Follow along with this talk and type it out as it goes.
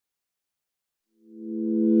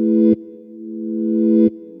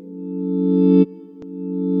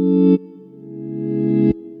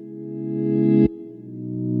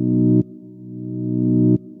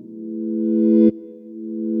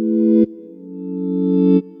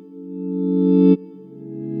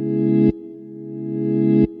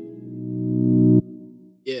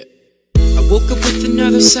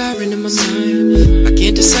siren in my mind. I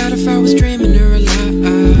can't decide if I was dreaming or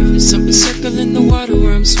alive. There's something circling the water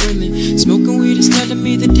where I'm swimming. Smoking weed is telling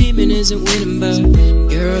me the demon isn't winning. But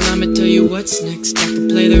girl, I'ma tell you what's next. I could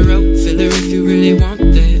play the role, filler if you really want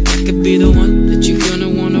that. I could be the one that you're gonna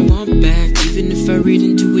want back. Even if I read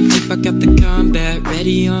into it deep, I got the combat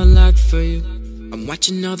ready on lock for you. I'm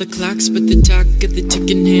watching all the clocks, but the talk of the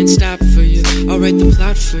ticking hand stop for you. I'll write the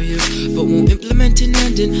plot for you, but won't implement an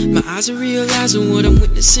ending. My eyes are realizing what I'm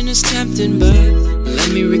witnessing is tempting, but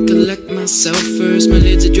let me recollect myself first. My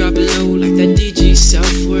lids are dropping low like that DG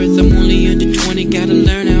self-worth. I'm only under 20, gotta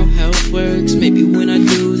learn how health works. Maybe when I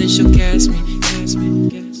do, then she'll cast me.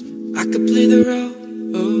 I could play the role,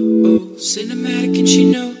 cinematic and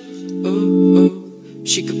she know,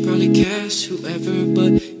 she could probably cast whoever,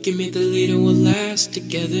 but give me the lead and we'll last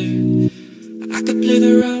together. I could play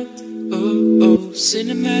the role,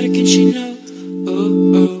 cinematic and she know,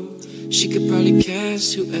 she could probably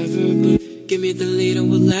cast whoever, but give me the lead and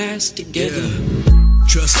we'll last together.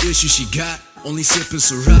 Trust issues she got, only sipping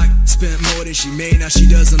Ciroc. Spent more than she made, now she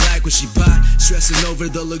doesn't like what she bought. Stressing over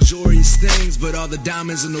the luxurious things, but all the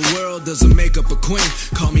diamonds in the world doesn't make up a queen.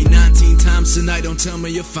 Call me 19 times tonight, don't tell me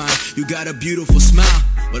you're fine. You got a beautiful smile,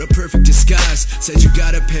 but a perfect disguise. Said you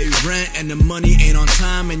gotta pay rent and the money ain't on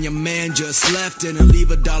time, and your man just left and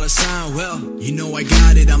leave a dollar sign. Well, you know I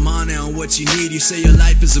got it, I'm on it on what you need. You say your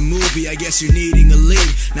life is a movie, I guess you're needing a lead.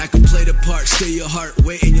 Now I can play the part, steal your heart,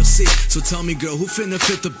 wait and you'll see. So tell me girl, who finna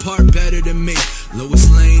fit the part better than me? Lois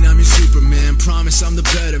Lane, I'm your Superman, promise I'm the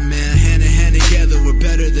better man. Hand in hand together, we're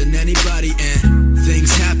better than anybody, and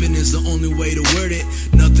things happen is the only way to word it.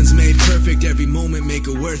 Nothing's made perfect, every moment make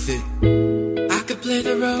it worth it. I could play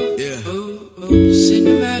the role, yeah.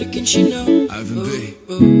 Cinematic and she know, Ivan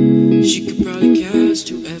B. She could probably cast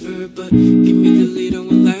whoever, but give me the lead and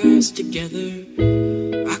we'll last together.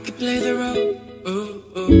 I could play the role,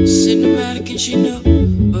 cinematic and she know,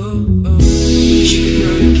 she could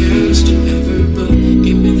probably cast whoever, but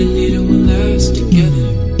give me the lead and we'll last together.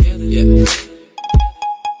 Yeah.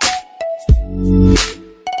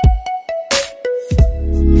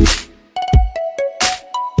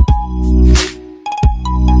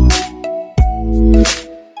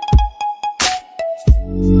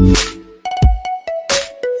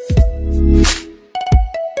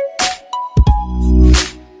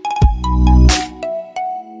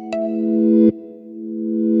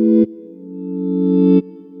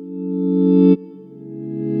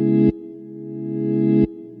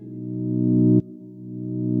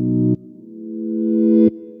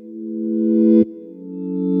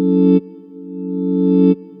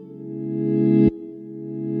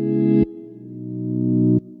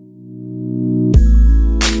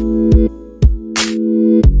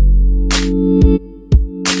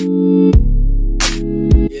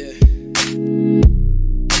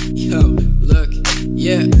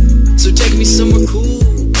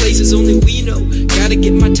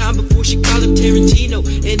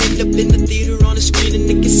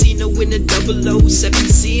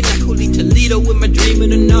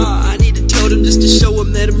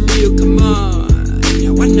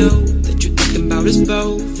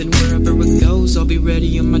 Both, and wherever it goes, I'll be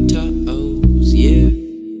ready on my toes, yeah.